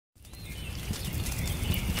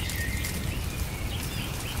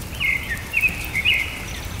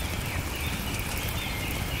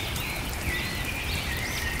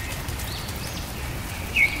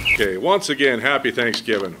Okay, once again, happy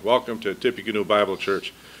Thanksgiving. Welcome to Tippecanoe Bible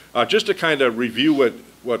Church. Just to kind of review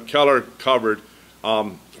what Keller covered,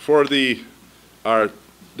 for the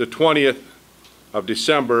 20th of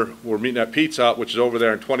December, we're meeting at Pizza Hut, which is over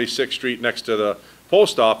there on 26th Street next to the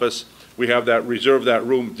post office. We have that, reserve that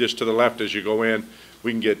room just to the left as you go in.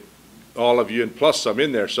 We can get all of you and plus some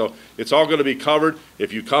in there. So it's all going to be covered.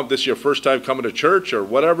 If you come, this is your first time coming to church or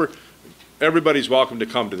whatever, everybody's welcome to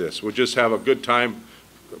come to this. We'll just have a good time,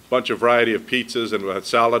 a bunch of variety of pizzas and a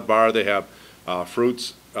salad bar. They have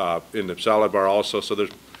fruits in the salad bar also. So there's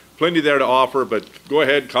plenty there to offer, but go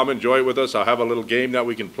ahead, come enjoy it with us. I'll have a little game that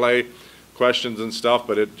we can play, questions and stuff,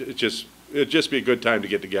 but it'd just be a good time to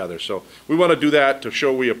get together. So we want to do that to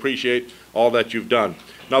show we appreciate all that you've done.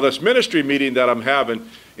 Now this ministry meeting that I'm having,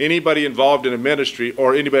 anybody involved in a ministry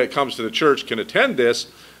or anybody that comes to the church can attend this,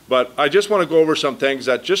 but I just want to go over some things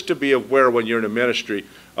that just to be aware when you're in a ministry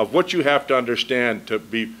of what you have to understand to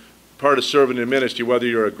be part of serving in a ministry, whether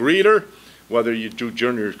you're a greeter, whether you do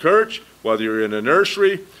junior church, whether you're in a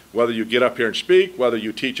nursery, whether you get up here and speak, whether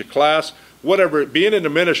you teach a class, whatever. Being in the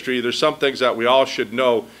ministry, there's some things that we all should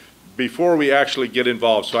know before we actually get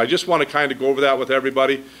involved. So I just want to kind of go over that with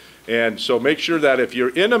everybody. And so make sure that if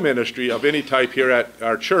you're in a ministry of any type here at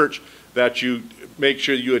our church, that you make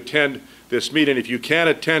sure you attend this meeting. If you can't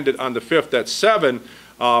attend it on the 5th at 7,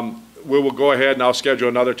 we will go ahead and I'll schedule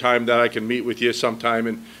another time that I can meet with you sometime,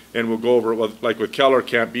 and we'll go over it. Like with Keller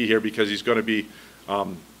can't be here because he's going to be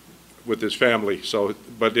with his family. So,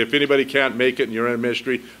 but if anybody can't make it and you're in a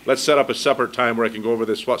ministry, let's set up a separate time where I can go over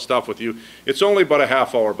this stuff with you. It's only about a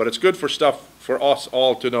half hour, but it's good for stuff for us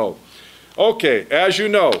all to know. Okay, as you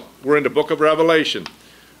know, we're in the book of Revelation.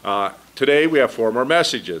 Today we have 4 more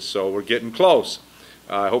messages, so we're getting close.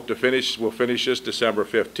 I hope to finish, we'll finish this December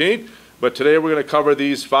 15th, but today we're going to cover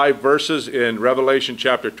these 5 verses in Revelation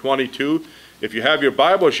chapter 22. If you have your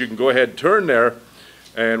Bibles, you can go ahead and turn there.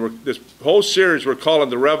 And this whole series we're calling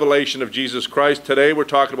the Revelation of Jesus Christ. Today we're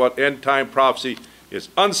talking about end time prophecy is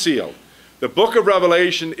unsealed. The book of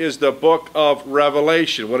Revelation is the book of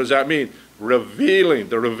revelation. What does that mean? Revealing,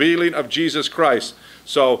 the revealing of Jesus Christ.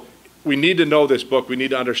 So we need to know this book. We need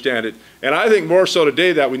to understand it. And I think more so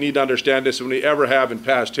today that we need to understand this than we ever have in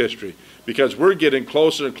past history, because we're getting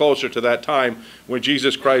closer and closer to that time when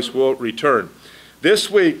Jesus Christ will return. This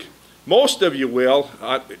week, most of you will,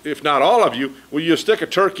 if not all of you, will stick a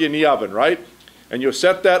turkey in the oven, right? And you'll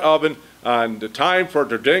set that oven on the time for it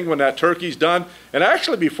to ding when that turkey's done. And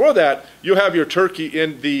actually before that, you'll have your turkey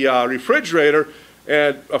in the refrigerator,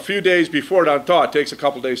 and a few days before it unthaw. It takes a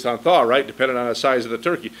couple days to unthaw, right, depending on the size of the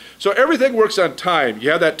turkey. So everything works on time.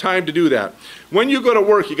 You have that time to do that. When you go to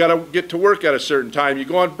work, you got to get to work at a certain time. You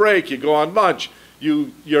go on break, you go on lunch.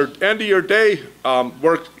 Your end of your day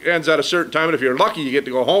work ends at a certain time, and if you're lucky, you get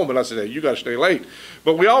to go home, unless they say you got to stay late.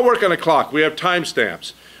 But we all work on a clock. We have time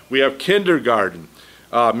stamps. We have kindergarten,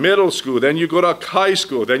 middle school, then you go to high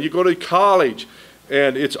school, then you go to college.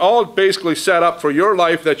 And it's all basically set up for your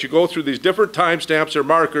life that you go through these different time stamps or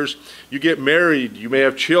markers. You get married, you may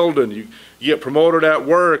have children, you get promoted at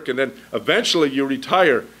work, and then eventually you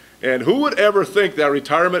retire. And who would ever think that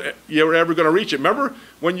retirement, you're ever going to reach it? Remember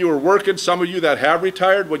when you were working, some of you that have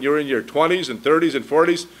retired, when you're in your 20s and 30s and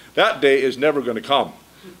 40s, that day is never going to come.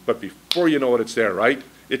 But before you know it, it's there, right?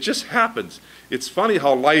 It just happens. It's funny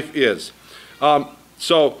how life is.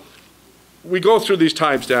 So we go through these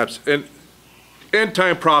time stamps, and end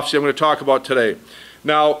time prophecy I'm going to talk about today.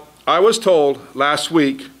 Now, I was told last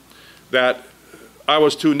week that I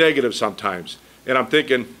was too negative sometimes, and I'm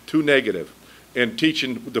thinking too negative in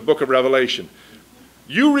teaching the book of Revelation.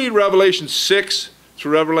 You read Revelation 6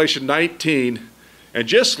 through Revelation 19 and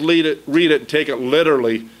just read it and take it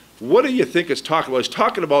literally. What do you think it's talking about? It's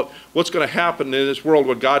talking about what's going to happen in this world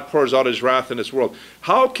when God pours out his wrath in this world.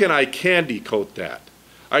 How can I candy coat that?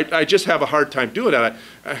 I just have a hard time doing that.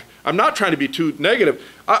 I'm not trying to be too negative.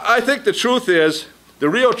 I think the truth is, the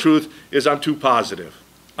real truth is I'm too positive.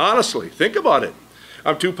 Honestly, think about it.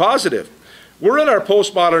 I'm too positive. We're in our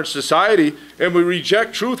postmodern society, and we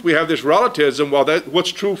reject truth. We have this relativism. Well,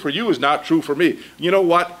 what's true for you is not true for me. You know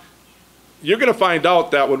what? You're going to find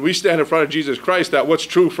out that when we stand in front of Jesus Christ, that what's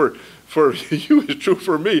true for you is true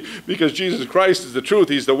for me, because Jesus Christ is the truth.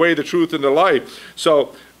 He's the way, the truth, and the life.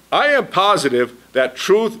 So I am positive that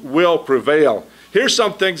truth will prevail. Here's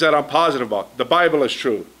some things that I'm positive about. The Bible is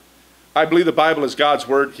true. I believe the Bible is God's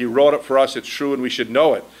word. He wrote it for us. It's true, and we should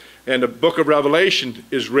know it. And the book of Revelation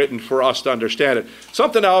is written for us to understand it.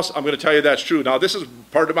 Something else, I'm going to tell you that's true. Now, this is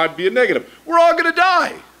part of my being negative. We're all going to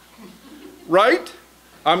die. Right?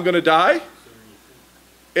 I'm going to die.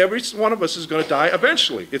 Every one of us is going to die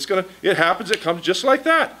eventually. It happens. It comes just like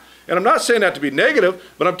that. And I'm not saying that to be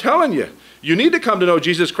negative, but I'm telling you, you need to come to know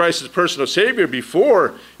Jesus Christ as personal Savior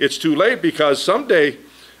before it's too late, because someday,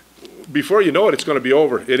 before you know it, it's going to be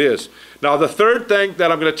over. It is. Now, the third thing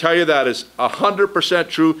that I'm going to tell you that is 100%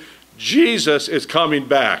 true, Jesus is coming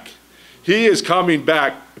back. He is coming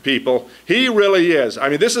back, people. He really is. I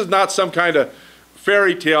mean, this is not some kind of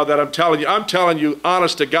fairy tale that I'm telling you. I'm telling you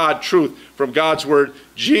honest to God truth from God's word.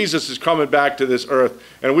 Jesus is coming back to this earth,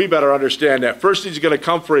 and we better understand that. First, he's going to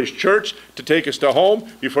come for his church to take us to home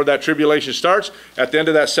before that tribulation starts. At the end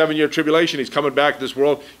of that 7-year tribulation, he's coming back to this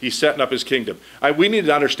world. He's setting up his kingdom. We need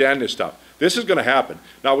to understand this stuff. This is going to happen.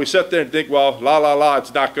 Now, we sit there and think, well,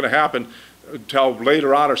 it's not going to happen until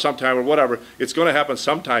later on or sometime or whatever. It's going to happen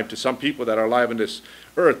sometime to some people that are alive in this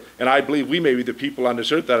earth. And I believe we may be the people on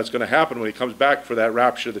this earth that it's going to happen when he comes back for that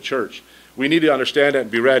rapture of the church. We need to understand that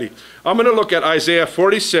and be ready. I'm going to look at Isaiah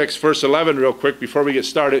 46, verse 11 real quick before we get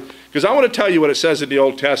started, because I want to tell you what it says in the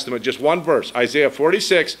Old Testament, just one verse. Isaiah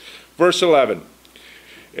 46, verse 11.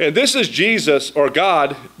 And this is Jesus, or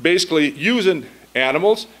God, basically using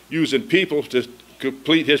animals, using people to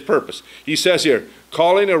complete his purpose. He says here,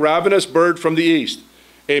 calling a ravenous bird from the east,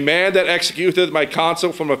 a man that executeth my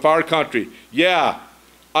counsel from a far country. Yeah,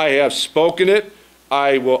 I have spoken it,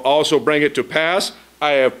 I will also bring it to pass.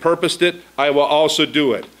 I have purposed it, I will also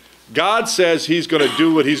do it. God says he's going to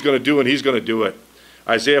do what he's going to do, and he's going to do it.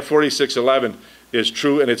 Isaiah 46:11 is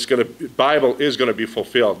true, and the Bible is going to be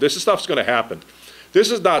fulfilled. This stuff's going to happen. This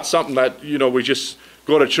is not something that, we just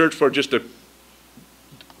go to church for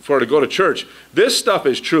to go to church. This stuff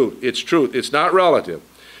is true. It's truth. It's not relative.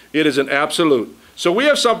 It is an absolute. So we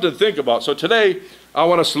have something to think about. So today, I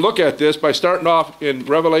want us to look at this by starting off in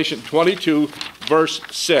Revelation 22, verse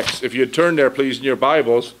 6. If you'd turn there, please, in your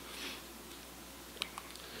Bibles.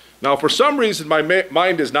 Now, for some reason, my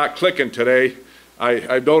mind is not clicking today.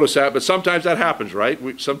 I've noticed that, but sometimes that happens, right?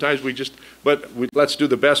 Let's do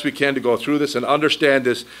the best we can to go through this and understand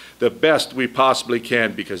this the best we possibly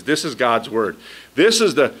can, because this is God's Word. This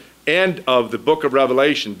is the end of the book of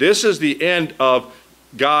Revelation. This is the end of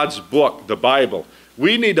God's book, the Bible.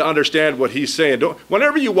 We need to understand what he's saying.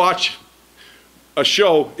 Whenever you watch a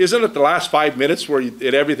show, isn't it the last 5 minutes where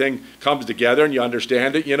everything comes together and you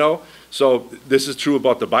understand it, So this is true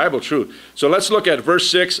about the Bible, true. So let's look at verse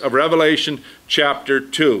 6 of Revelation chapter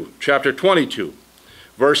 22,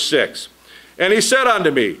 verse 6. And he said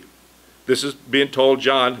unto me, this is being told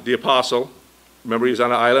John, the apostle. Remember, he's on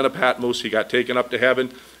the island of Patmos. He got taken up to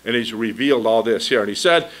heaven, and he's revealed all this here. And he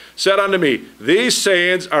said unto me, these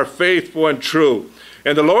sayings are faithful and true.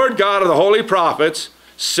 And the Lord God of the holy prophets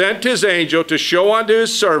sent his angel to show unto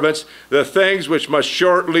his servants the things which must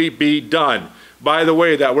shortly be done. By the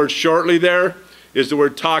way, that word shortly there is the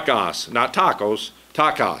word takos, not tacos,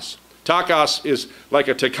 takos. Takos is like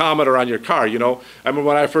a tachometer on your car, I remember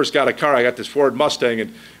when I first got a car, I got this Ford Mustang,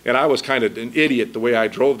 and I was kind of an idiot the way I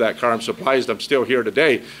drove that car. I'm surprised I'm still here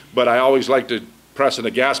today, but I always liked to press on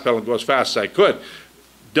the gas pedal and go as fast as I could.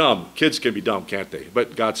 Dumb. Kids can be dumb, can't they?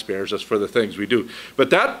 But God spares us for the things we do. But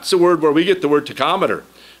that's the word where we get the word tachometer.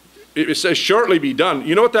 It says shortly be done.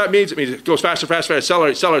 You know what that means? It means it goes faster, faster, faster,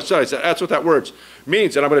 accelerate. That's what that word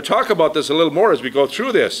means. And I'm going to talk about this a little more as we go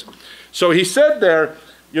through this. So he said there,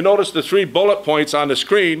 you notice the 3 bullet points on the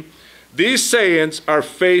screen. These sayings are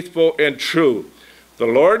faithful and true. The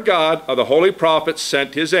Lord God of the holy prophets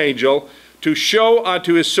sent his angel to show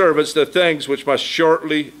unto his servants the things which must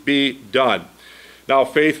shortly be done. Now,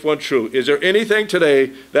 faithful and true. Is there anything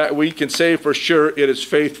today that we can say for sure it is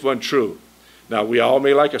faithful and true? Now, we all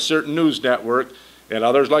may like a certain news network, and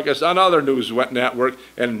others like another news network,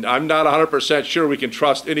 and I'm not 100% sure we can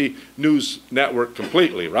trust any news network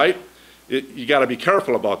completely, right? You got to be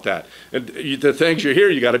careful about that. And the things you hear,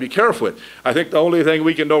 you got to be careful with. I think the only thing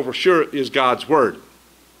we can know for sure is God's Word.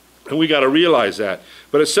 And we got to realize that.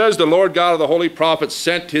 But it says the Lord God of the holy prophets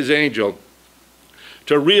sent his angel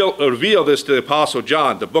to reveal this to the Apostle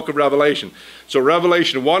John, the book of Revelation. So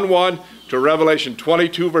Revelation 1:1 to Revelation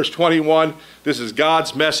 22, verse 21, this is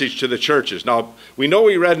God's message to the churches. Now, we know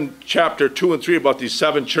we read in chapter 2 and 3 about these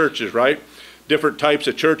 7 churches, right? Different types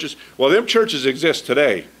of churches. Well, them churches exist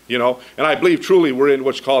today, and I believe truly we're in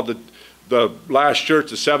what's called the last church,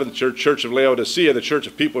 the 7th church, Church of Laodicea, the church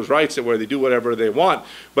of people's rights, where they do whatever they want.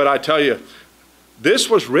 But I tell you, this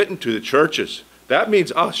was written to the churches. That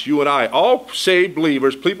means us, you and I, all saved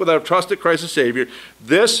believers, people that have trusted Christ as Savior.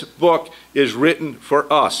 This book is written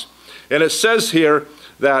for us. And it says here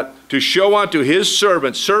that to show unto his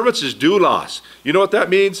servants, servants is doulos. You know what that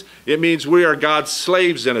means? It means we are God's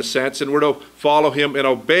slaves in a sense, and we're to follow him and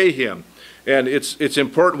obey him. And it's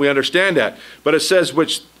important we understand that. But it says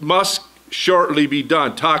which must shortly be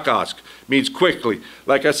done, takos, means quickly.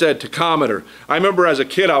 Like I said, tachometer. I remember as a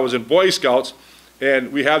kid, I was in Boy Scouts,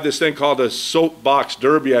 and we have this thing called a soapbox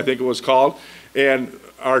derby, I think it was called, and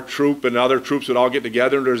our troop and other troops would all get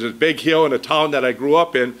together, and there's this big hill in a town that I grew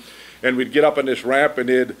up in, and we'd get up on this ramp, and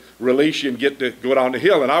they'd release you and get to go down the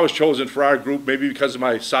hill, and I was chosen for our group, maybe because of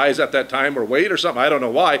my size at that time or weight or something, I don't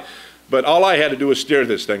know why, but all I had to do was steer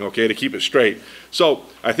this thing, okay, to keep it straight. So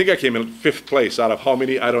I think I came in 5th place out of how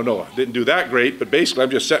many, I don't know. Didn't do that great, but basically I'm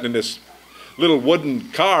just sitting in this little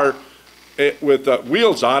wooden car with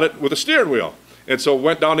wheels on it with a steering wheel. And so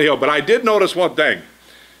went down the hill. But I did notice one thing.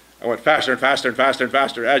 I went faster and faster and faster and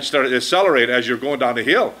faster. I started to accelerate as you're going down the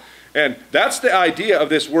hill. And that's the idea of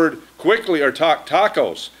this word quickly, or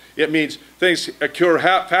tacos. It means things occur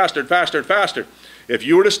faster and faster and faster. If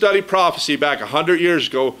you were to study prophecy back 100 years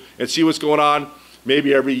ago and see what's going on,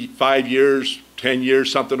 maybe every 5 years, 10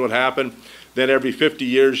 years, something would happen. Then every 50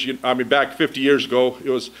 years, back 50 years ago, it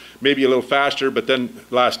was maybe a little faster, but then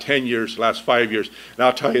last 10 years, last 5 years. And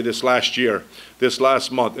I'll tell you, this last year, this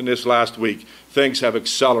last month, and this last week, things have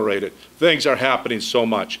accelerated. Things are happening so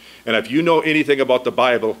much. And if you know anything about the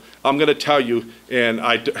Bible, I'm going to tell you, and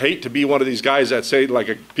I hate to be one of these guys that say,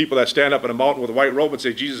 like people that stand up in a mountain with a white robe and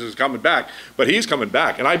say Jesus is coming back, but he's coming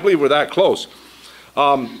back, and I believe we're that close.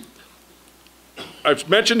 I've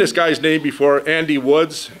mentioned this guy's name before, Andy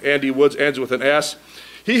Woods. Andy Woods ends with an S.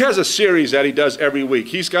 He has a series that he does every week.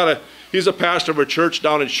 He's a pastor of a church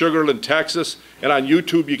down in Sugar Land, Texas, and on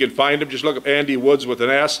YouTube you can find him. Just look up Andy Woods with an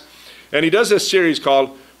S. And he does this series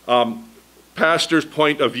called Pastor's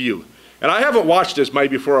Point of View. And I haven't watched this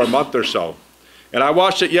maybe for a month or so. And I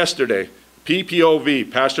watched it yesterday, PPOV,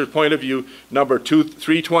 Pastor's Point of View, number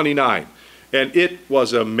 329. And it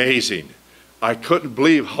was amazing. I couldn't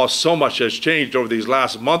believe how so much has changed over these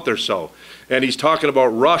last month or so. And he's talking about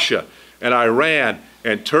Russia and Iran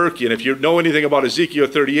and Turkey. And if you know anything about Ezekiel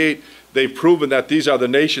 38, they've proven that these are the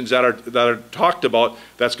nations that are talked about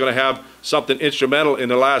that's going to have something instrumental in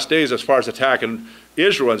the last days as far as attacking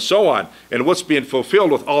Israel and so on. And what's being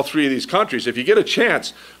fulfilled with all 3 of these countries. If you get a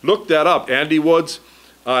chance, look that up. Andy Woods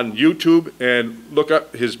on YouTube, and look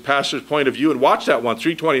up his Pastor's Point of View and watch that one,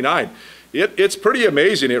 329. It's pretty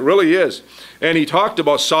amazing, it really is. And he talked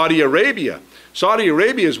about Saudi Arabia. Saudi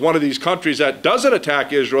Arabia is one of these countries that doesn't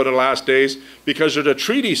attack Israel in the last days because there's a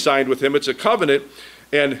treaty signed with him. It's a covenant.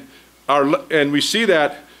 And we see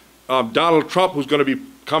that Donald Trump, who's going to be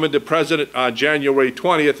coming to president on January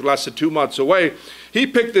 20th, less than 2 months away, he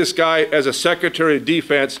picked this guy as a Secretary of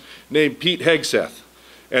Defense named Pete Hegseth.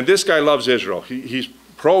 And this guy loves Israel. He's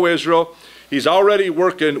pro-Israel. He's already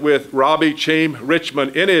working with Rabbi Chaim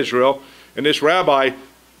Richmond in Israel. And this rabbi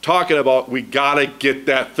talking about, we got to get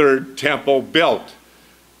that 3rd temple built.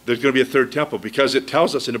 There's going to be a 3rd temple because it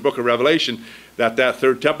tells us in the book of Revelation that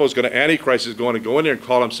 3rd temple is going to, Antichrist is going to go in there and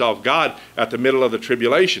call himself God at the middle of the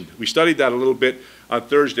tribulation. We studied that a little bit on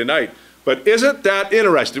Thursday night. But isn't that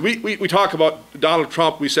interesting? We talk about Donald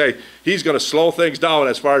Trump. We say he's going to slow things down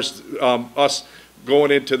as far as us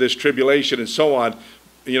going into this tribulation and so on,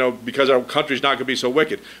 you know, because our country's not going to be so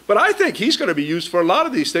wicked. But I think he's going to be used for a lot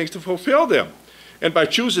of these things to fulfill them. And by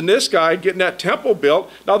choosing this guy, getting that temple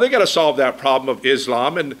built, now they got to solve that problem of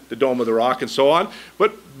Islam and the Dome of the Rock and so on.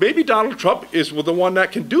 But maybe Donald Trump is the one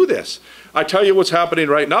that can do this. I tell you what's happening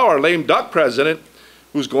right now. Our lame duck president,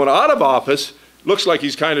 who's going out of office, looks like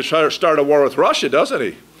he's kind of trying to start a war with Russia, doesn't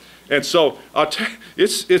he? And so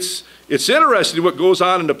it's interesting what goes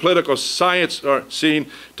on in the political science scene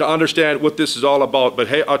to understand what this is all about. But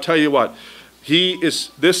hey, I'll tell you what,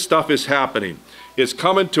 this stuff is happening. It's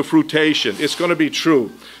coming to fruition. It's going to be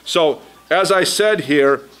true. So as I said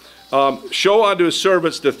here, show unto his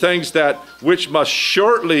servants the things that which must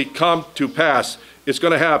shortly come to pass. It's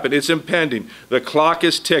going to happen. It's impending. The clock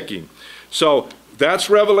is ticking. So that's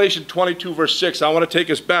Revelation 22 verse 6. I want to take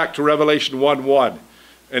us back to Revelation 1:1.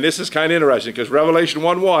 And this is kind of interesting because Revelation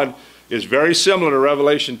 1:1 is very similar to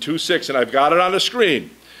Revelation 2:6, and I've got it on the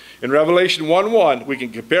screen. In Revelation 1:1, we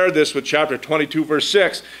can compare this with chapter 22 verse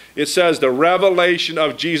 6. It says the revelation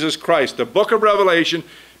of Jesus Christ. The book of Revelation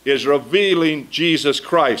is revealing Jesus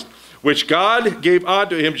Christ, which God gave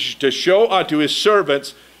unto him to show unto his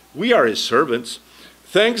servants. We are his servants.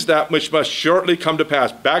 Things that which must shortly come to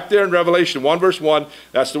pass. Back there in Revelation 1 verse 1,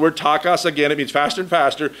 that's the word takos again. It means faster and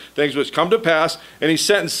faster. Things which come to pass. And he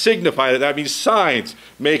sent and signified it. That means signs.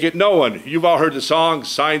 Make it known. You've all heard the song,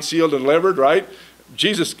 signed, sealed, and delivered, right?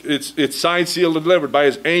 Jesus, it's signed, sealed, and delivered by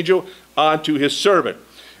his angel unto his servant.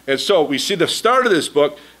 And so we see the start of this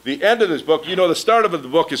book, the end of this book. You know, the start of the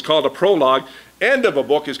book is called a prologue. End of a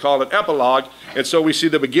book is called an epilogue. And so we see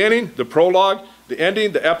the beginning, the prologue, the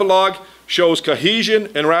ending, the epilogue shows cohesion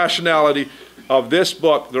and rationality of this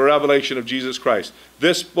book, the revelation of Jesus Christ.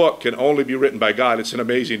 This book can only be written by God. It's an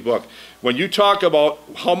amazing book. When you talk about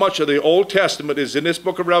how much of the Old Testament is in this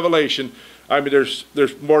book of Revelation, I mean,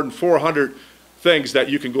 there's more than 400 things that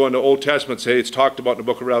you can go into the Old Testament and say it's talked about in the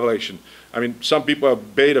book of Revelation. I mean, some people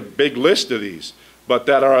have made a big list of these, but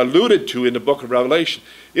that are alluded to in the book of Revelation.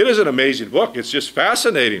 It is an amazing book. It's just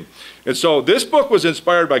fascinating. And so this book was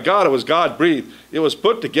inspired by God. It was God-breathed. It was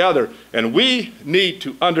put together, and we need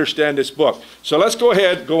to understand this book. So let's go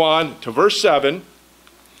ahead, go on to verse 7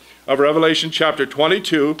 of Revelation chapter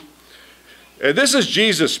 22. And this is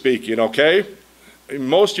Jesus speaking, okay? In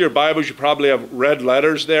most of your Bibles, you probably have red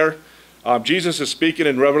letters there. Jesus is speaking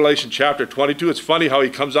in Revelation chapter 22. It's funny how he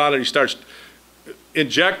comes on and he starts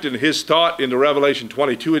injecting his thought into Revelation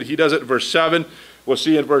 22, and he does it in verse 7. We'll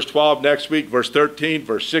see in verse 12 next week, verse 13,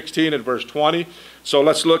 verse 16, and verse 20. So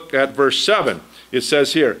let's look at verse 7. It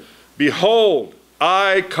says here, "Behold,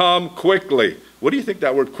 I come quickly." What do you think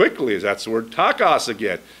that word quickly is? That's the word takos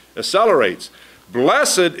again. Accelerates.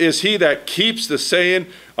 "Blessed is he that keeps the saying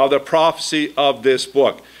of the prophecy of this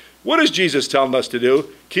book." What is Jesus telling us to do?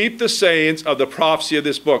 Keep the sayings of the prophecy of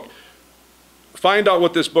this book. Find out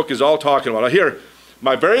what this book is all talking about. Now here,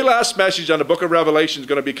 my very last message on the book of Revelation is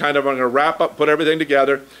going to be kind of, I'm going to wrap up, put everything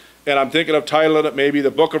together, and I'm thinking of titling it maybe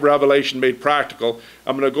The Book of Revelation Made Practical.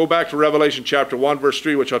 I'm going to go back to Revelation chapter 1, verse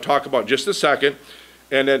 3, which I'll talk about in just a second,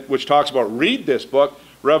 and then which talks about read this book.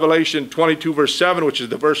 Revelation 22, verse 7, which is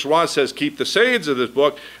the verse 1, says keep the sayings of this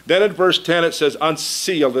book. Then in verse 10, it says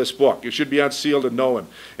unseal this book. It should be unsealed and known.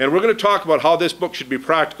 And we're going to talk about how this book should be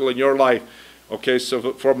practical in your life. Okay,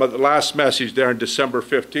 so for my last message there on December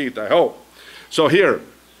 15th, I hope. So here,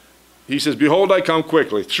 he says, "Behold, I come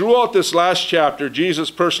quickly." Throughout this last chapter,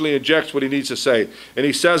 Jesus personally injects what he needs to say. And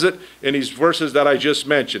he says it in these verses that I just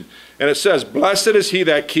mentioned. And it says, "Blessed is he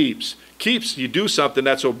that keeps." Keeps, you do something,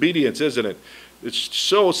 that's obedience, isn't it? It's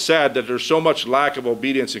so sad that there's so much lack of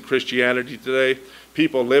obedience in Christianity today.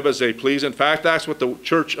 People live as they please. In fact, that's what the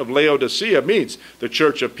church of Laodicea means, the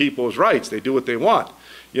church of people's rights. They do what they want,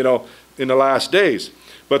 you know, in the last days.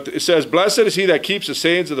 But it says, "Blessed is he that keeps the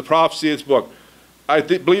sayings of the prophecy of this book." I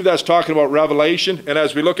believe that's talking about Revelation. And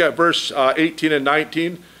as we look at verse 18 and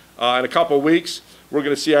 19 in a couple of weeks, we're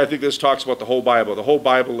going to see, I think this talks about the whole Bible. The whole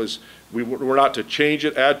Bible is, we're not to change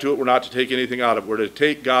it, add to it. We're not to take anything out of it. We're to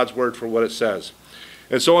take God's word for what it says.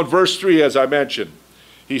 And so in verse 3, as I mentioned,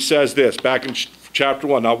 he says this, back in chapter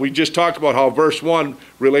 1. Now, we just talked about how verse 1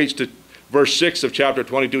 relates to verse 6 of chapter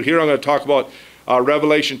 22. Here I'm going to talk about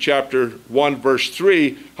Revelation chapter 1, verse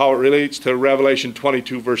 3, how it relates to Revelation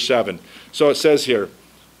 22, verse 7. So it says here,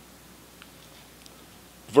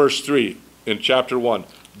 verse 3 in chapter 1,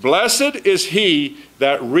 "Blessed is he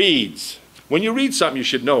that reads." When you read something, you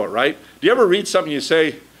should know it, right? Do you ever read something and you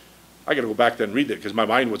say, I got to go back then and read it because my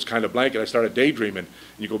mind was kind of blank and I started daydreaming.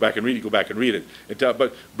 You go back and read it, you go back and read it.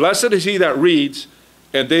 But blessed is he that reads,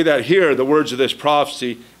 and they that hear the words of this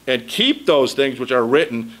prophecy, and keep those things which are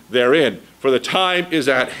written therein. For the time is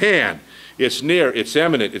at hand. It's near, it's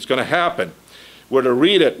imminent, it's going to happen. We're to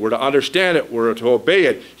read it, we're to understand it, we're to obey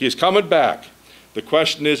it. He is coming back. The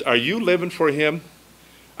question is, are you living for him?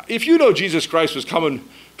 If you know Jesus Christ was coming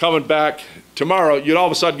back tomorrow, you'd all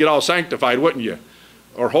of a sudden get all sanctified, wouldn't you?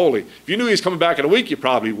 Or holy. If you knew he was coming back in a week, you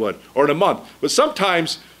probably would, or in a month. But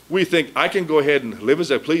sometimes we think, I can go ahead and live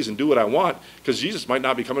as I please and do what I want, because Jesus might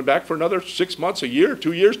not be coming back for another 6 months, a year,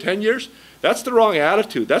 2 years, 10 years. That's the wrong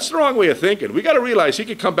attitude. That's the wrong way of thinking. We got to realize he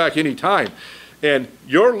could come back any time. And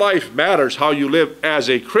your life matters how you live as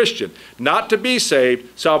a Christian. Not to be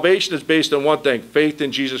saved. Salvation is based on one thing, faith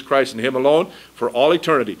in Jesus Christ and him alone for all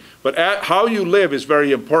eternity. But how you live is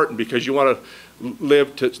very important, because you want to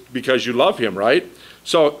live because you love him, right?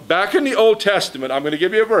 So back in the Old Testament, I'm going to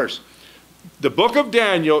give you a verse. The book of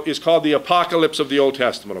Daniel is called the Apocalypse of the Old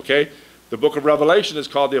Testament, okay? The book of Revelation is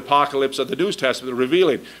called the Apocalypse of the New Testament, the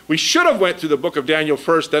revealing. We should have went through the book of Daniel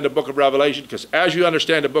first, then the book of Revelation, because as you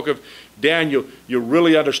understand the book of Daniel, you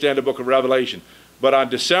really understand the book of Revelation. But on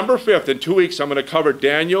December 5th, in 2 weeks, I'm going to cover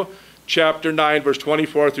Daniel chapter 9, verse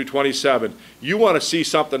 24 through 27. You want to see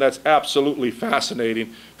something that's absolutely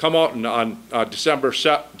fascinating, come out on December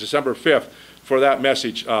 5th for that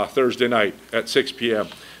message Thursday night at 6 p.m.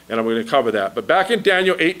 And I'm going to cover that. But back in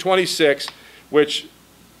Daniel 8:26, which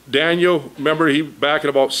Daniel, remember, he back in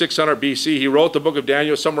about 600 BC, he wrote the book of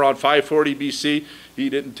Daniel somewhere around 540 BC. He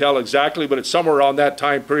didn't tell exactly, but it's somewhere around that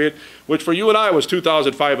time period, which for you and I was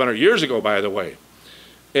 2,500 years ago, by the way.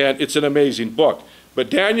 And it's an amazing book. But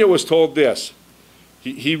Daniel was told this.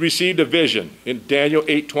 He received a vision in Daniel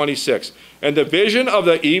 8:26. And the vision of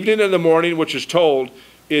the evening and the morning which is told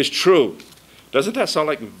is true. Doesn't that sound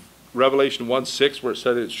like Revelation 1:6, where it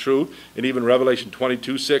said it's true, and even Revelation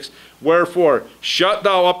 22:6. Wherefore, shut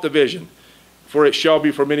thou up the vision, for it shall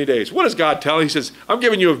be for many days. What does God tell him? He says, I'm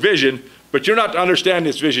giving you a vision, but you're not to understand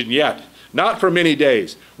this vision yet. Not for many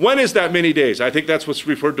days. When is that many days? I think that's what's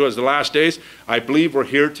referred to as the last days. I believe we're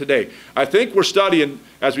here today. I think we're studying,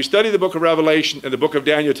 as we study the book of Revelation and the book of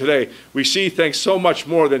Daniel today, we see things so much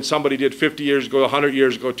more than somebody did 50 years ago, 100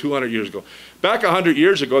 years ago, 200 years ago. Back 100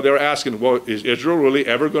 years ago, they were asking, well, is Israel really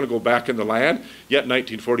ever going to go back in the land? Yet in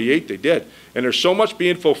 1948, they did. And there's so much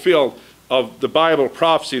being fulfilled of the Bible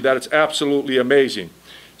prophecy that it's absolutely amazing.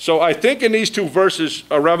 So I think in these two verses,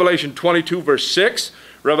 Revelation 22, verse 6,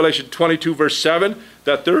 Revelation 22, verse 7,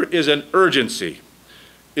 that there is an urgency.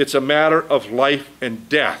 It's a matter of life and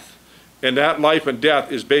death. And that life and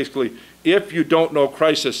death is basically, if you don't know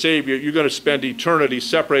Christ as Savior, you're going to spend eternity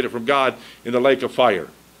separated from God in the lake of fire.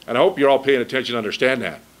 And I hope you're all paying attention to understand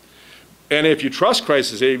that. And if you trust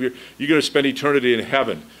Christ as Savior, you're going to spend eternity in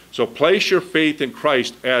heaven. So place your faith in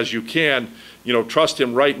Christ as you can. Trust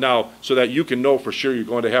him right now so that you can know for sure you're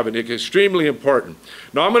going to heaven. It's extremely important.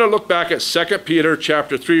 Now I'm going to look back at 2 Peter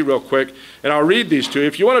chapter 3 real quick, and I'll read these to you.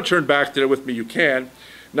 If you want to turn back to it with me, you can.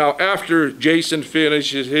 Now after Jason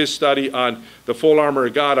finishes his study on the full armor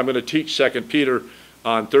of God, I'm going to teach 2 Peter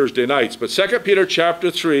on Thursday nights. But 2 Peter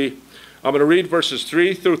chapter 3, I'm going to read verses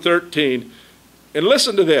 3 through 13. And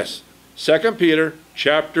listen to this. 2 Peter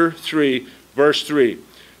chapter 3, verse 3.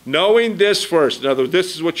 Knowing this first, in other words,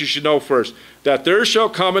 this is what you should know first, that there shall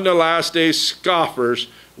come in the last days scoffers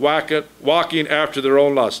walking after their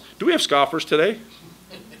own lusts. Do we have scoffers today?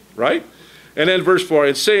 Right? And then verse 4,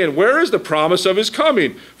 and saying, where is the promise of his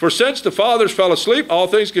coming? For since the fathers fell asleep, all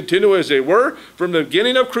things continue as they were from the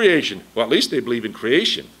beginning of creation. Well, at least they believe in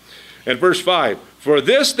creation. And verse 5, for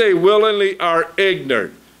this they willingly are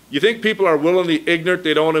ignorant. You think people are willingly ignorant?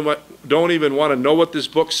 They don't even want to know what this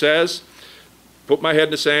book says? Put my head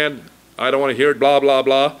in the sand. I don't want to hear it, blah, blah,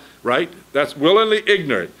 blah, right? That's willingly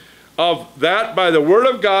ignorant. Of that by the word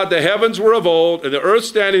of God the heavens were of old, and the earth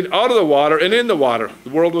standing out of the water and in the water. The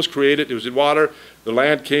world was created, it was in water. The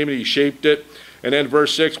land came and he shaped it. And then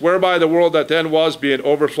verse 6, whereby the world that then was, being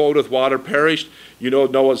overflowed with water, perished. You know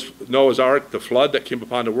Noah's ark, the flood that came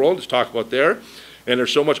upon the world, is talked about there. And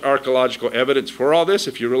there's so much archaeological evidence for all this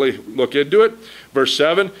if you really look into it. Verse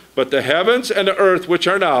 7, but the heavens and the earth which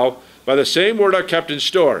are now, by the same word are kept in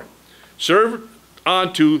store, serve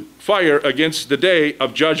unto fire against the day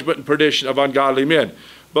of judgment and perdition of ungodly men.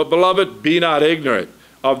 But beloved, be not ignorant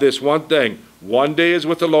of this one thing. One day is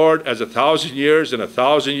with the Lord as 1,000 years, and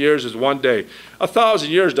 1,000 years is one day.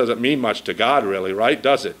 1,000 years doesn't mean much to God, really, right?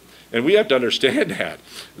 Does it? And we have to understand that.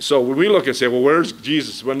 So when we look and say, well, where's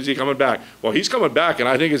Jesus? When is he coming back? Well, he's coming back, and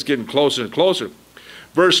I think it's getting closer and closer.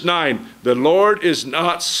 Verse 9, the Lord is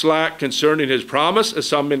not slack concerning his promise, as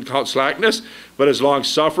some men count slackness, but is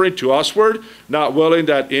long-suffering to usward, not willing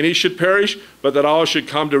that any should perish, but that all should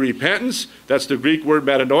come to repentance. That's the Greek word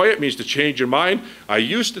metanoia. It means to change your mind. I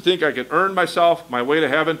used to think I could earn myself my way to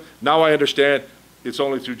heaven. Now I understand it's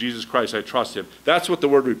only through Jesus Christ I trust him. That's what the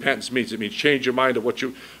word repentance means. It means change your mind of what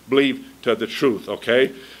you believe to the truth,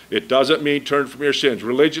 okay? It doesn't mean turn from your sins.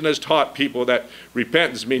 Religion has taught people that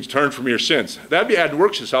repentance means turn from your sins. That'd be adding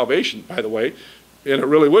works to salvation, by the way, and it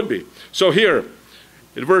really would be. So here,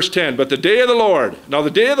 in verse 10, but the day of the Lord. Now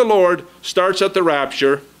the day of the Lord starts at the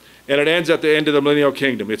rapture, and it ends at the end of the millennial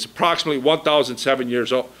kingdom. It's approximately 1,007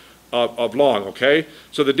 years of long, okay?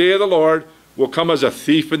 So the day of the Lord will come as a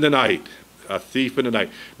thief in the night. A thief in the night.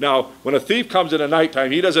 Now, when a thief comes in the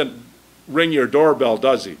nighttime, he doesn't ring your doorbell,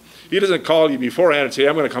 does he? He doesn't call you beforehand and say,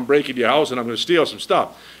 I'm going to come break into your house and I'm going to steal some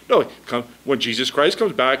stuff. No, when Jesus Christ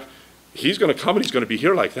comes back, he's going to come and he's going to be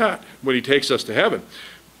here like that when he takes us to heaven.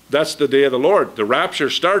 That's the day of the Lord. The rapture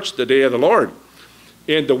starts the day of the Lord.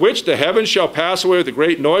 In the which the heavens shall pass away with a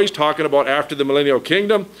great noise, talking about after the millennial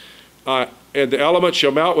kingdom, and the elements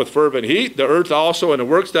shall melt with fervent heat. The earth also and the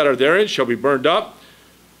works that are therein shall be burned up.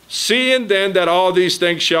 Seeing then that all these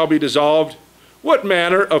things shall be dissolved, what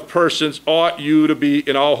manner of persons ought you to be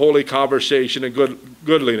in all holy conversation and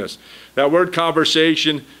goodliness? That word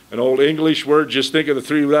conversation, an old English word, just think of the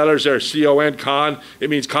three letters there, C-O-N, con, it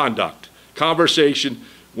means conduct. Conversation,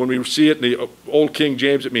 when we see it in the old King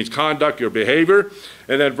James, it means conduct, your behavior.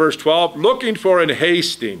 And then verse 12, looking for and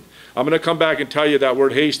hasting. I'm going to come back and tell you that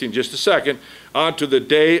word hasting in just a second. Unto the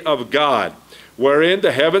day of God, wherein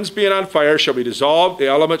the heavens being on fire shall be dissolved, the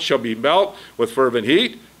elements shall be melt with fervent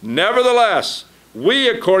heat. Nevertheless, we,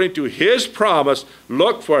 according to his promise,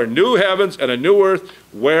 look for new heavens and a new earth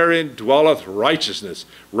wherein dwelleth righteousness.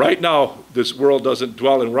 Right now, this world doesn't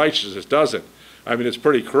dwell in righteousness, does it? I mean, it's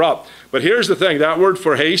pretty corrupt. But here's the thing. That word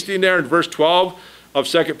for hasting there in verse 12, of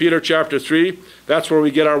 2 Peter chapter 3. That's where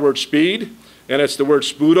we get our word speed, and it's the word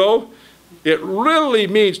spudo. It really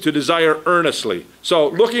means to desire earnestly. So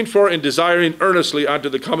looking for and desiring earnestly unto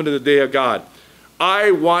the coming of the day of God.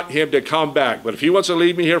 I want him to come back, but if he wants to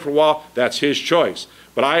leave me here for a while, that's his choice.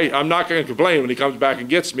 But I'm not going to complain when he comes back and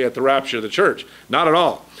gets me at the rapture of the church. Not at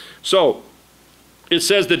all. So it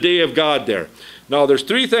says the day of God there. Now there's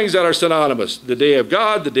three things that are synonymous. The day of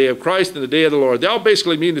God, the day of Christ, and the day of the Lord. They all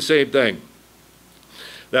basically mean the same thing.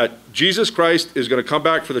 That Jesus Christ is going to come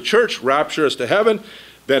back for the church, rapture us to heaven.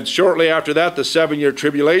 Then shortly after that, the 7-year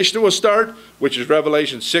tribulation will start, which is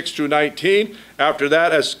Revelation 6 through 19. After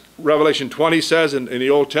that, as Revelation 20 says in the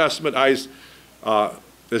Old Testament,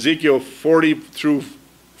 Ezekiel 40 through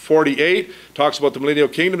 48 talks about the millennial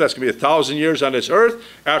kingdom. That's going to be 1,000 years on this earth.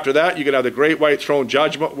 After that, you're going to have the great white throne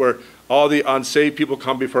judgment where all the unsaved people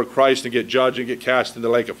come before Christ and get judged and get cast in the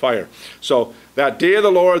lake of fire. So that day of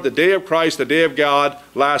the Lord, the day of Christ, the day of God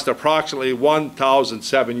lasts approximately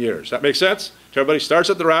 1,007 years. That makes sense? Everybody starts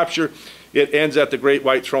at the rapture. It ends at the great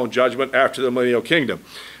white throne judgment after the millennial kingdom.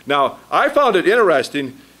 Now, I found it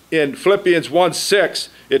interesting in Philippians 1:6.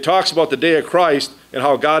 It talks about the day of Christ and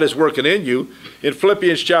how God is working in you. In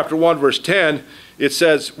Philippians chapter 1, verse 10, it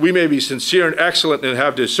says, we may be sincere and excellent and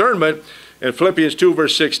have discernment. In Philippians 2,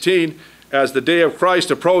 verse 16, as the day of Christ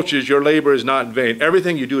approaches, your labor is not in vain.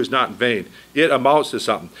 Everything you do is not in vain. It amounts to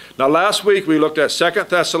something. Now, last week we looked at 2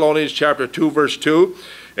 Thessalonians chapter 2, verse 2.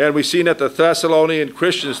 And we seen that the Thessalonian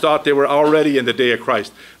Christians thought they were already in the day of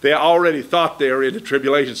Christ. They already thought they were in the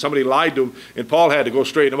tribulation. Somebody lied to them, and Paul had to go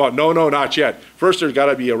straighten them out. No, no, not yet. First there's got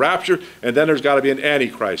to be a rapture, and then there's got to be an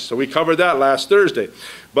Antichrist. So we covered that last Thursday.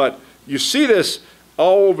 But you see this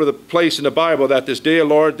all over the place in the Bible, that this day of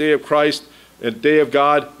Lord, day of Christ, and day of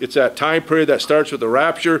God, it's that time period that starts with the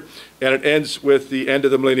rapture, and it ends with the end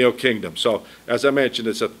of the millennial kingdom. So, as I mentioned,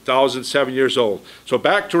 it's 1,007 years old. So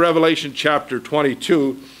back to Revelation chapter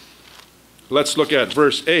 22. Let's look at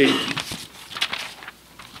verse 8.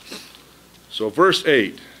 So verse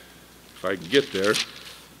 8, if I can get there,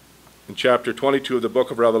 in chapter 22 of the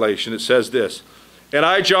book of Revelation, it says this, and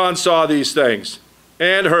I, John, saw these things,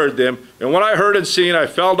 and heard them. And when I heard and seen, I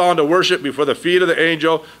fell down to worship before the feet of the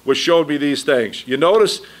angel which showed me these things. You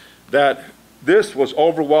notice that this was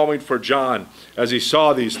overwhelming for John as he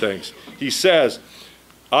saw these things. He says,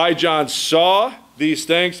 I, John, saw these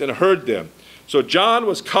things and heard them. So John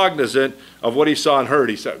was cognizant of what he saw and heard.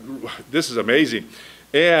 He said, this is amazing.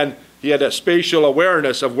 And he had that spatial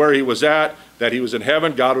awareness of where he was at, that he was in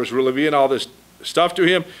heaven. God was revealing all this stuff to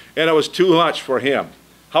him, and it was too much for him.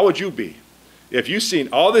 How would you be? If you've seen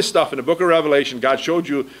all this stuff in the book of Revelation, God showed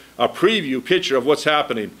you a preview picture of what's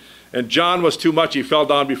happening, and John was too much. He fell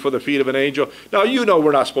down before the feet of an angel. Now, you know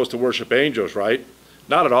we're not supposed to worship angels, right?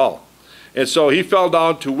 Not at all. And so he fell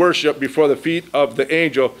down to worship before the feet of the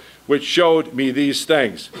angel, which showed me these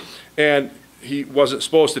things. And he wasn't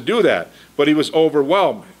supposed to do that, but he was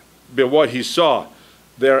overwhelmed by what he saw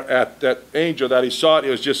there at that angel that he saw. It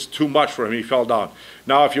was just too much for him. He fell down.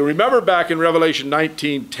 Now, if you remember back in Revelation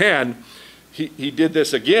 19:10, he did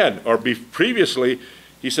this again, or previously,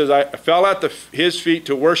 he says, I fell at his feet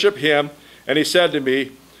to worship him, and he said to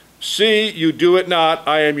me, see, you do it not.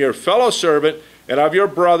 I am your fellow servant and of your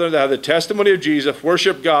brethren that have the testimony of Jesus.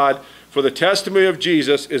 Worship God, for the testimony of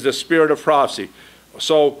Jesus is the spirit of prophecy.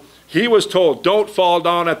 So he was told, don't fall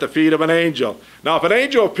down at the feet of an angel. Now, if an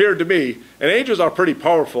angel appeared to me, and angels are pretty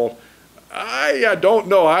powerful, I don't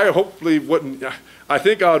know. I hopefully wouldn't. I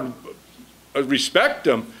think I'd respect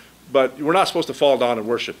them, but we're not supposed to fall down and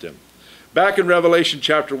worship them. Back in Revelation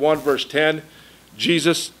chapter 1, verse 10,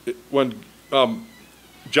 Jesus, when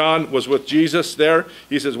John was with Jesus there,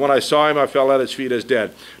 he says, when I saw him, I fell at his feet as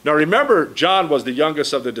dead. Now remember, John was the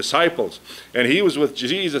youngest of the disciples, and he was with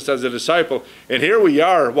Jesus as a disciple. And here we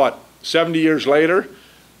are, what, 70 years later,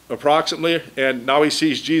 approximately, and now he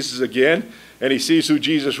sees Jesus again, and he sees who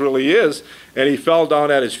Jesus really is, and he fell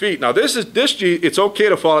down at his feet. Now it's okay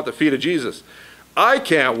to fall at the feet of Jesus. I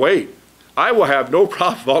can't wait. I will have no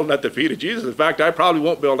problem falling at the feet of Jesus. In fact, I probably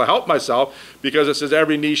won't be able to help myself, because it says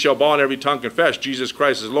every knee shall bow and every tongue confess Jesus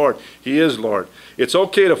Christ is Lord. He is Lord. It's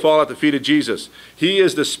okay to fall at the feet of Jesus. He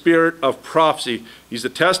is the spirit of prophecy. He's the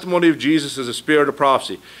testimony of Jesus as the spirit of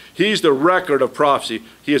prophecy. He's the record of prophecy.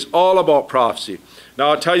 He is all about prophecy. Now,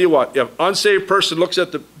 I'll tell you what, if an unsaved person looks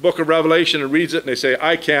at the book of Revelation and reads it and they say,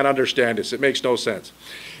 I can't understand this, it makes no sense.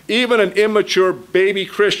 Even an immature baby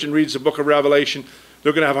Christian reads the book of Revelation,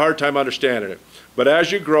 they're going to have a hard time understanding it. But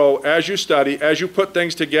as you grow, as you study, as you put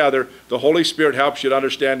things together, the Holy Spirit helps you to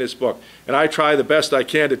understand this book. And I try the best I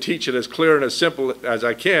can to teach it as clear and as simple as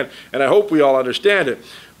I can, and I hope we all understand it.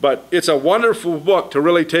 But it's a wonderful book to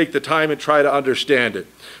really take the time and try to understand it.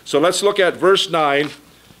 So let's look at verse 9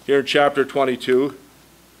 here in chapter 22.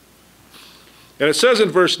 And it says in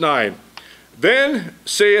verse 9, "Then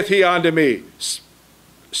saith he unto me,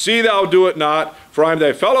 See thou do it not, for I am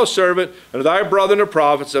thy fellow servant, and thy brethren the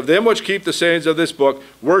prophets, of them which keep the sayings of this book,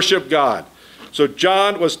 worship God." So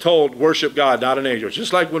John was told, worship God, not an angel.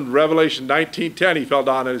 Just like when Revelation 19:10, he fell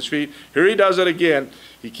down on his feet. Here he does it again.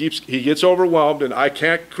 He gets overwhelmed, and I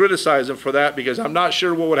can't criticize him for that because I'm not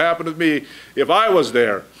sure what would happen with me if I was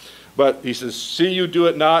there. But he says, "See you do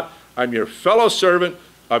it not. I'm your fellow servant,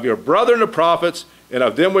 of your brethren the prophets, and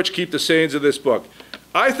of them which keep the sayings of this book."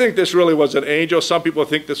 I think this really was an angel. Some people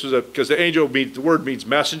think this was because the angel means, the word means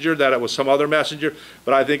messenger, that it was some other messenger.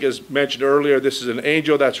 But I think, as mentioned earlier, this is an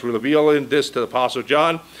angel that's revealing this to the Apostle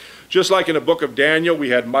John. Just like in the book of Daniel, we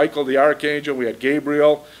had Michael the archangel, we had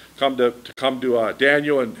Gabriel come to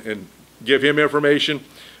Daniel and give him information.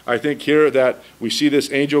 I think here that we see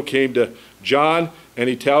this angel came to John, and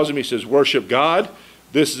he tells him, he says, worship God.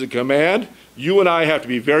 This is a command. You and I have to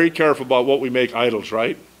be very careful about what we make idols,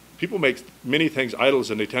 right? People make many things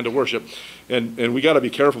idols and they tend to worship. And we got to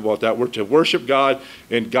be careful about that. We're to worship God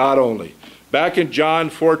and God only. Back in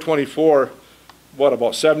John 4:24,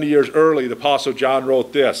 about 70 years early, the Apostle John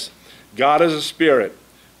wrote this: God is a spirit.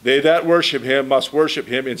 They that worship him must worship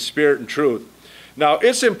him in spirit and truth. Now,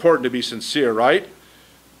 it's important to be sincere, right?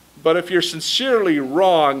 But if you're sincerely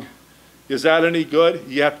wrong, is that any good?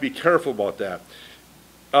 You have to be careful about that.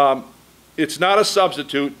 It's not a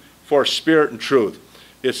substitute for spirit and truth.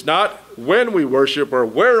 It's not when we worship or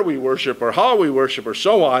where we worship or how we worship or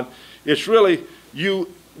so on. It's really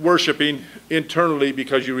you worshiping internally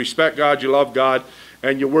because you respect God, you love God,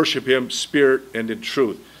 and you worship him spirit and in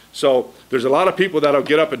truth. So there's a lot of people that'll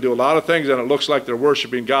get up and do a lot of things and it looks like they're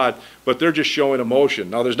worshiping God, but they're just showing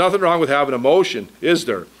emotion. Now, there's nothing wrong with having emotion, is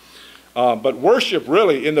there? But worship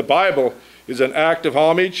really in the Bible is an act of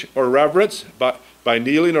homage or reverence by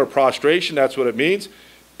kneeling or prostration. That's what it means.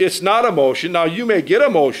 It's not emotion. Now, you may get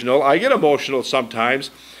emotional. I get emotional sometimes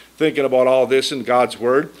thinking about all this in God's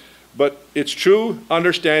word. But it's true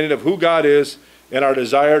understanding of who God is and our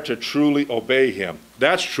desire to truly obey him.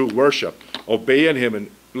 That's true worship. Obeying him and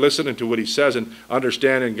listening to what he says and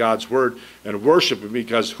understanding God's word and worshiping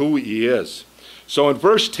because who he is. So in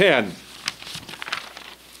verse 10,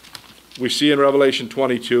 we see in Revelation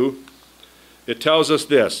 22, it tells us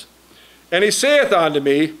this: "And he saith unto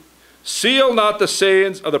me, Seal not the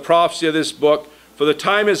sayings of the prophecy of this book, for the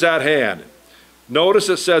time is at hand." Notice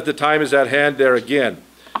it says the time is at hand there again.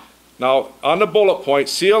 Now, on the bullet point,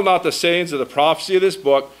 seal not the sayings of the prophecy of this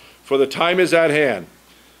book, for the time is at hand.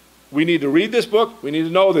 We need to read this book. We need to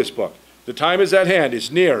know this book. The time is at hand. It's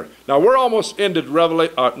near. Now, we're almost into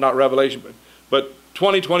not Revelation, but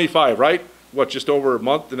 2025, right? Just over a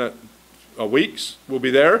month and a weeks we'll be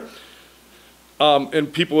there.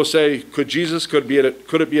 And people will say, could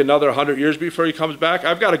it be another 100 years before he comes back?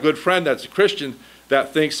 I've got a good friend that's a Christian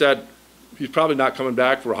that thinks that he's probably not coming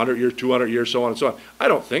back for 100 years, 200 years, so on and so on. I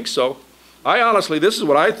don't think so. This is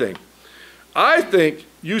what I think. I think,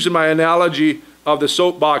 using my analogy of the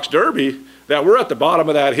soapbox derby, that we're at the bottom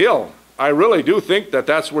of that hill. I really do think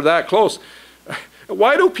that we're that close.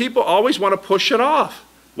 Why do people always want to push it off?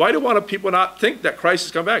 Why do people not think that Christ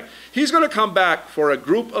is coming back? He's going to come back for a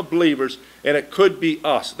group of believers, and it could be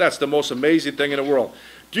us. That's the most amazing thing in the world.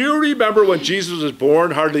 Do you remember when Jesus was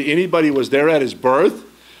born, hardly anybody was there at his birth?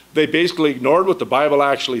 They basically ignored what the Bible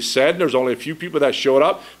actually said, and there's only a few people that showed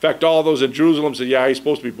up. In fact, all those in Jerusalem said, yeah, he's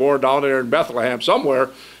supposed to be born down there in Bethlehem somewhere,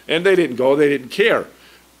 and they didn't go, they didn't care.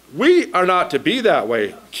 We are not to be that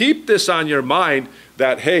way. Keep this on your mind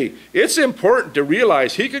that, hey, it's important to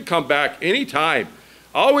realize he could come back anytime.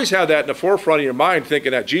 Always have that in the forefront of your mind,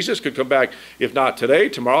 thinking that Jesus could come back, if not today,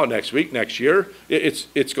 tomorrow, next week, next year.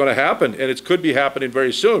 It's going to happen, and it could be happening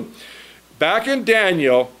very soon. Back in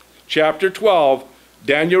Daniel chapter 12,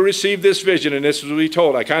 Daniel received this vision, and this is what he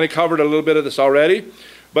told. I kind of covered a little bit of this already.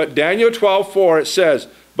 But Daniel 12:4, it says,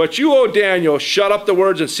 "But you, O Daniel, shut up the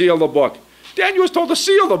words and seal the book." Daniel was told to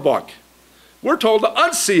seal the book. We're told to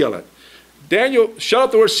unseal it. Daniel, shut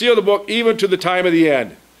up the words, seal the book, even to the time of the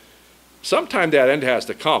end. Sometime that end has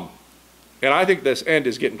to come. And I think this end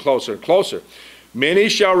is getting closer and closer. "Many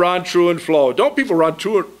shall run true and flow." Don't people run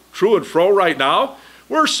true and fro right now?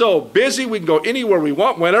 We're so busy, we can go anywhere we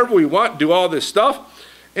want, whenever we want, do all this stuff.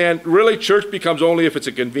 And really, church becomes only if it's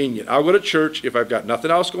a convenient. I'll go to church if I've got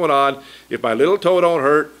nothing else going on. If my little toe don't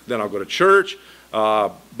hurt, then I'll go to church.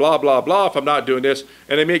 blah, blah, blah, if I'm not doing this.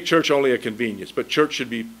 And they make church only a convenience. But church should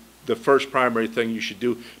be the first primary thing you should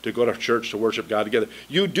do, to go to church to worship God together.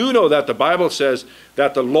 You do know that the Bible says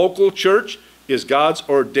that the local church is God's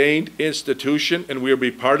ordained institution, and we'll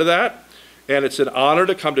be part of that. And it's an honor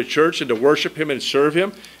to come to church and to worship Him and serve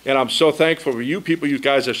Him. And I'm so thankful for you people. You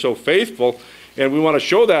guys are so faithful. And we want to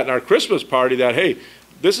show that in our Christmas party that, hey,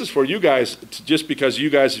 this is for you guys, just because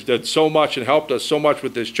you guys have done so much and helped us so much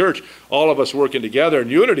with this church, all of us working together in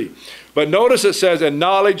unity. But notice it says, and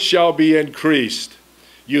knowledge shall be increased.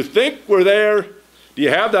 You think we're there? Do you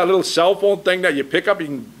have that little cell phone thing that you pick up,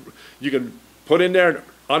 you can put in there and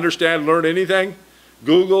understand, learn anything?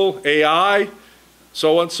 Google, AI,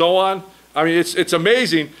 so on, so on. I mean, it's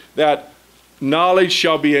amazing that knowledge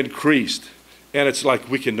shall be increased. And it's like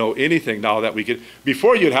we can know anything now that we could.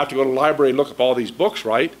 Before, you'd have to go to the library and look up all these books,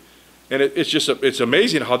 right? And it's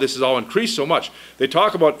amazing how this has all increased so much. They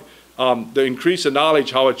talk about the increase in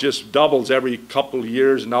knowledge, how it just doubles every couple of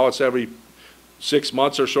years, and now it's every 6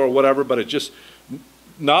 months or so or whatever, but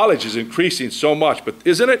knowledge is increasing so much. But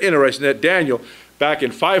isn't it interesting that Daniel, back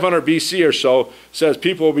in 500 BC or so, says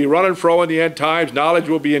people will be running fro in the end times, knowledge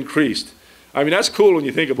will be increased. I mean, that's cool when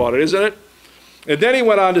you think about it, isn't it? And then he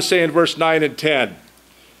went on to say in verse 9 and 10,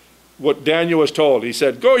 what Daniel was told. He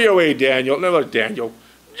said, go your way, Daniel. No, look, Daniel,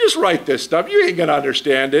 just write this stuff. You ain't going to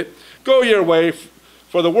understand it. Go your way,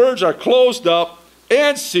 for the words are closed up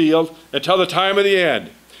and sealed until the time of the end.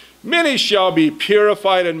 Many shall be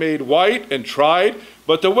purified and made white and tried,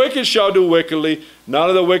 but the wicked shall do wickedly. None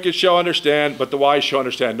of the wicked shall understand, but the wise shall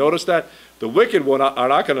understand. Notice that the wicked are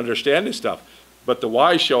not going to understand this stuff, but the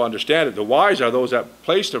wise shall understand it. The wise are those that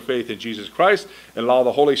place their faith in Jesus Christ and allow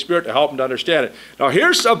the Holy Spirit to help them to understand it. Now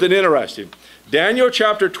here's something interesting. Daniel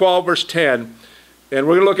chapter 12, verse 10, and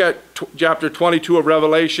we're going to look at chapter 22 of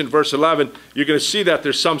Revelation, verse 11. You're going to see that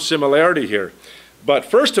there's some similarity here. But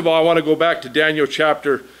first of all, I want to go back to Daniel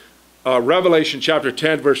Revelation chapter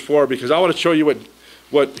 10, verse 4, because I want to show you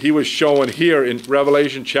what he was showing here in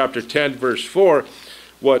Revelation chapter 10, verse 4,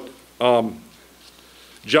 what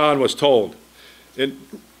John was told.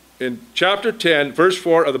 In chapter 10, verse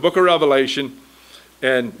 4 of the book of Revelation,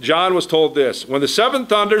 and John was told this, when the seven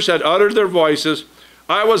thunders had uttered their voices,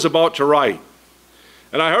 I was about to write.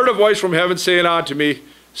 And I heard a voice from heaven saying unto me,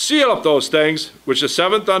 seal up those things which the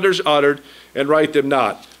seven thunders uttered, and write them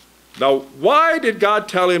not. Now, why did God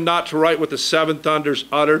tell him not to write what the seven thunders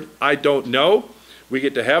uttered? I don't know. We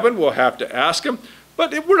get to heaven, we'll have to ask him.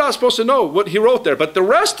 But we're not supposed to know what he wrote there. But the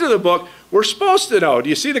rest of the book, we're supposed to know. Do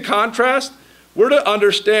you see the contrast? We're to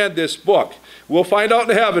understand this book. We'll find out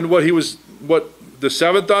in heaven what the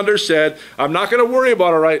seven thunders said. I'm not going to worry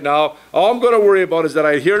about it right now. All I'm going to worry about is that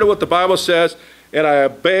I hear what the Bible says, and I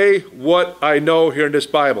obey what I know here in this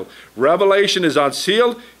Bible. Revelation is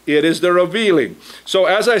unsealed. It is the revealing. So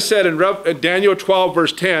as I said in Daniel 12,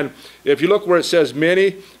 verse 10, if you look where it says,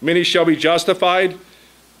 many shall be justified,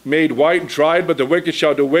 made white and tried, but the wicked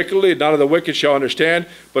shall do wickedly. None of the wicked shall understand,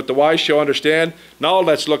 but the wise shall understand. Now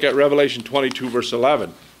let's look at Revelation 22, verse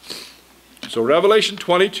 11. So Revelation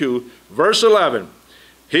 22, verse 11.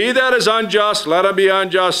 He that is unjust, let him be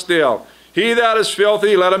unjust still. He that is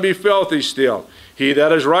filthy, let him be filthy still. He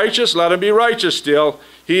that is righteous, let him be righteous still.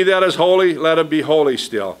 He that is holy, let him be holy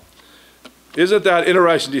still. Isn't that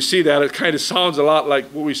interesting? Do you see that? It kind of sounds a lot like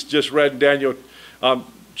what we just read in Daniel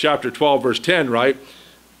chapter 12, verse 10, right?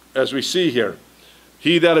 As we see here.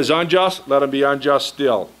 He that is unjust, let him be unjust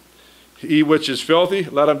still. He which is filthy,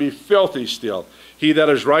 let him be filthy still. He that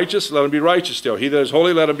is righteous, let him be righteous still. He that is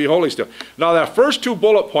holy, let him be holy still. Now that first two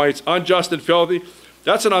bullet points, unjust and filthy,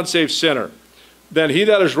 that's an unsaved sinner. Then he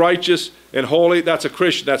that is righteous and holy, that's a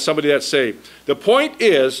Christian, that's somebody that's saved. The point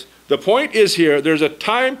is here, there's a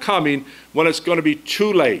time coming when it's going to be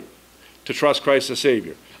too late to trust Christ as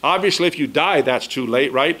Savior. Obviously, if you die, that's too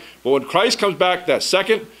late, right? But when Christ comes back, that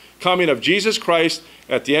second coming of Jesus Christ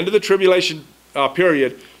at the end of the tribulation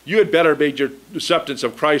period, you had better make your acceptance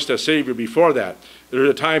of Christ as Savior before that. There's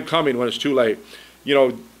a time coming when it's too late. You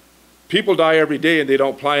know, people die every day and they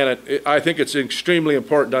don't plan it. I think it's extremely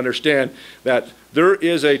important to understand that there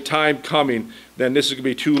is a time coming, then this is going to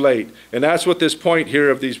be too late. And that's what this point here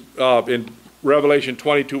of these in Revelation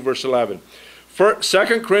 22, verse 11.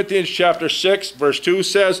 2 Corinthians chapter 6, verse 2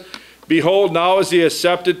 says, behold, now is the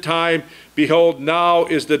accepted time. Behold, now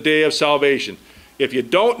is the day of salvation. If you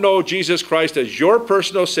don't know Jesus Christ as your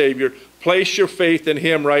personal Savior, place your faith in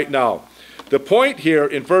Him right now. The point here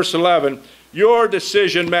in verse 11, your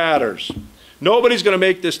decision matters. Nobody's going to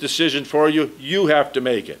make this decision for you. You have to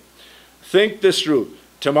make it. Think this through.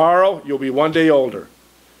 Tomorrow, you'll be one day older.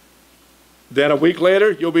 Then a week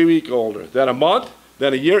later, you'll be a week older. Then a month.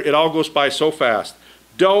 then a year, it all goes by so fast.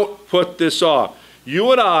 Don't put this off.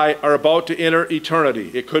 You and I are about to enter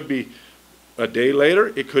eternity. It could be a day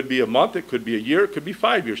later, it could be a month, it could be a year, it could be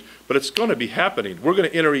 5 years, but it's going to be happening. We're going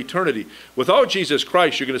to enter eternity. Without Jesus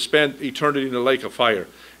Christ, you're going to spend eternity in the lake of fire.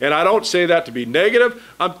 And I don't say that to be negative.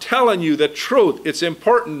 I'm telling you the truth. It's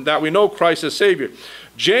important that we know Christ as Savior.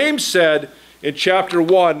 James said in chapter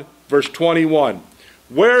 1, verse 21,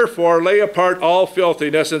 wherefore lay apart all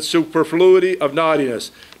filthiness and superfluity of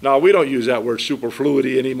naughtiness. Now, we don't use that word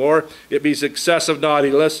superfluity anymore. It means excessive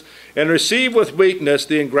naughtiness. And receive with meekness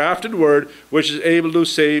the engrafted word, which is able to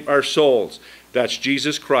save our souls. That's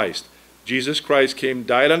Jesus Christ. Jesus Christ came,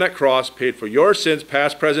 died on that cross, paid for your sins,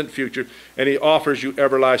 past, present, future, and he offers you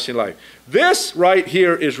everlasting life. This right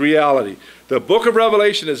here is reality. The book of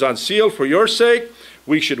Revelation is unsealed for your sake.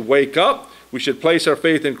 We should wake up. We should place our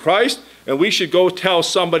faith in Christ, and we should go tell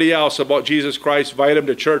somebody else about Jesus Christ, invite them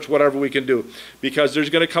to church, whatever we can do, because there's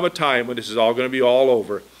going to come a time when this is all going to be all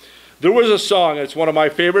over. There was a song, and it's one of my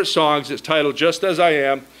favorite songs. It's titled Just As I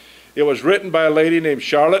Am. It was written by a lady named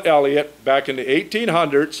Charlotte Elliott back in the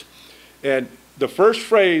 1800s, and the first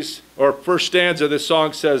phrase, or first stanza of this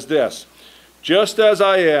song says this, just as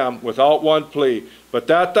I am, without one plea, but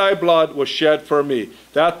that thy blood was shed for me,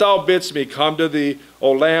 that thou bidst me come to thee,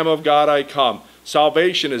 O Lamb of God, I come.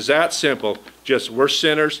 Salvation is that simple. Just we're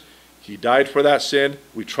sinners. He died for that sin.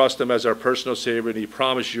 We trust him as our personal Savior, and he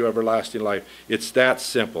promised you everlasting life. It's that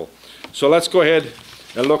simple. So let's go ahead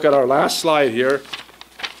and look at our last slide here.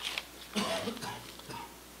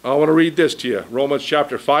 I want to read this to you. Romans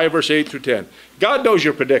chapter 5, verse 8 through 10. God knows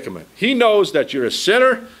your predicament. He knows that you're a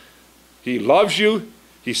sinner. He loves you.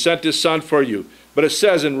 He sent his son for you. But it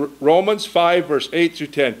says in Romans 5, verse 8 through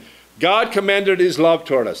 10, God commended his love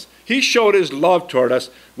toward us. He showed his love toward us.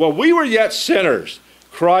 While we were yet sinners,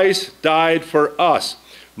 Christ died for us.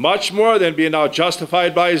 Much more than being now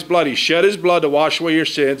justified by his blood, he shed his blood to wash away your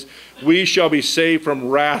sins. We shall be saved from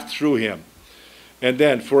wrath through him. And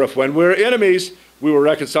then, for if when we were enemies, we were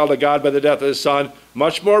reconciled to God by the death of his son,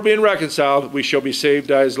 much more being reconciled, we shall be saved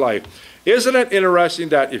by his life. Isn't it interesting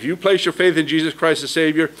that if you place your faith in Jesus Christ as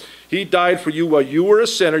Savior, he died for you while you were a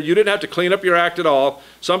sinner. You didn't have to clean up your act at all.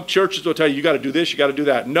 Some churches will tell you, you got to do this, you got to do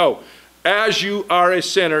that. No. As you are a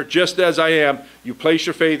sinner, just as I am, you place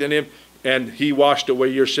your faith in him, and he washed away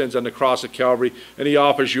your sins on the cross of Calvary, and he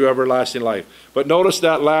offers you everlasting life. But notice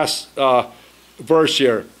that last verse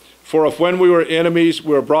here. For if when we were enemies,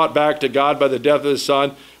 we were brought back to God by the death of his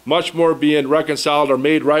son, much more being reconciled or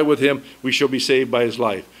made right with him, we shall be saved by his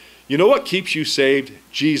life. You know what keeps you saved?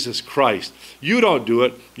 Jesus Christ. You don't do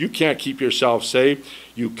it. You can't keep yourself saved.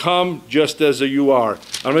 You come just as you are.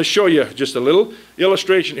 I'm going to show you just a little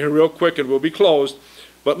illustration here real quick, and we'll be closed.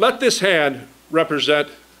 But let this hand represent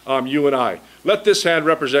you and I. Let this hand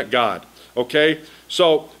represent God. Okay?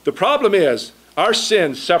 So the problem is, our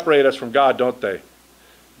sins separate us from God, don't they?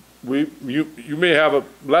 You may have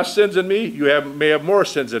less sins than me. You may have more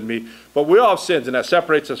sins than me. But we all have sins, and that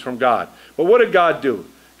separates us from God. But what did God do?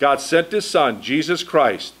 God sent his son, Jesus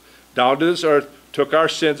Christ, down to this earth, took our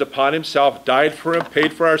sins upon himself, died for him,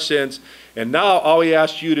 paid for our sins, and now all he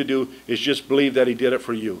asks you to do is just believe that he did it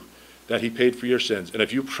for you, that he paid for your sins. And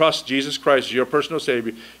if you trust Jesus Christ as your personal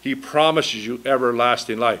Savior, he promises you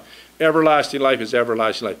everlasting life. Everlasting life is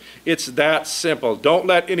everlasting life. It's that simple. Don't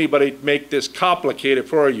let anybody make this complicated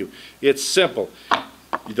for you. It's simple.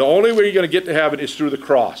 The only way you're going to get to heaven is through the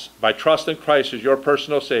cross, by trusting Christ as your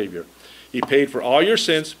personal Savior. He paid for all your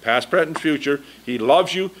sins, past, present, and future. He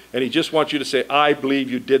loves you, and he just wants you to say, I believe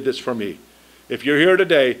you did this for me. If you're here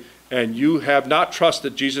today and you have not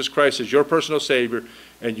trusted Jesus Christ as your personal Savior,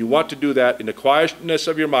 and you want to do that in the quietness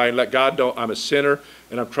of your mind, let God know I'm a sinner,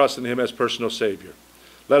 and I'm trusting him as personal Savior.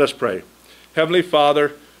 Let us pray. Heavenly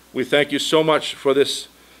Father, we thank you so much for this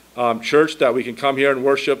church, that we can come here and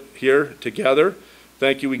worship here together.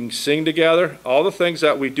 Thank you, we can sing together. All the things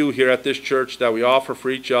that we do here at this church that we offer for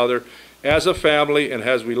each other as a family, and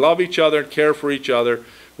as we love each other and care for each other,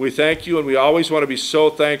 we thank you, and we always want to be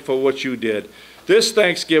so thankful for what you did. This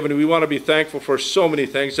Thanksgiving, we want to be thankful for so many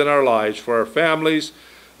things in our lives, for our families,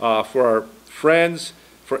 for our friends,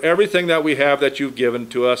 for everything that we have that you've given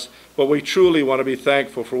to us. But we truly want to be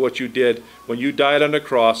thankful for what you did when you died on the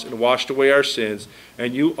cross and washed away our sins,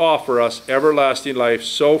 and you offer us everlasting life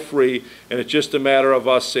so free, and it's just a matter of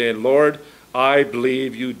us saying, Lord, I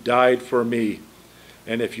believe you died for me.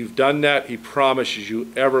 And if you've done that, he promises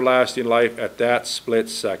you everlasting life at that split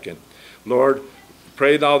second. Lord,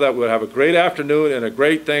 pray now that we'll have a great afternoon and a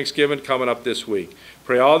great Thanksgiving coming up this week.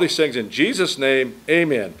 Pray all these things in Jesus' name,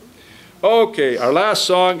 amen. Okay, our last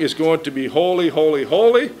song is going to be Holy, Holy,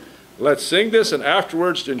 Holy. let's sing this, and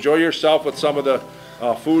afterwards enjoy yourself with some of the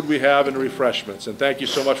food we have and refreshments. And thank you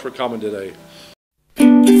so much for coming today.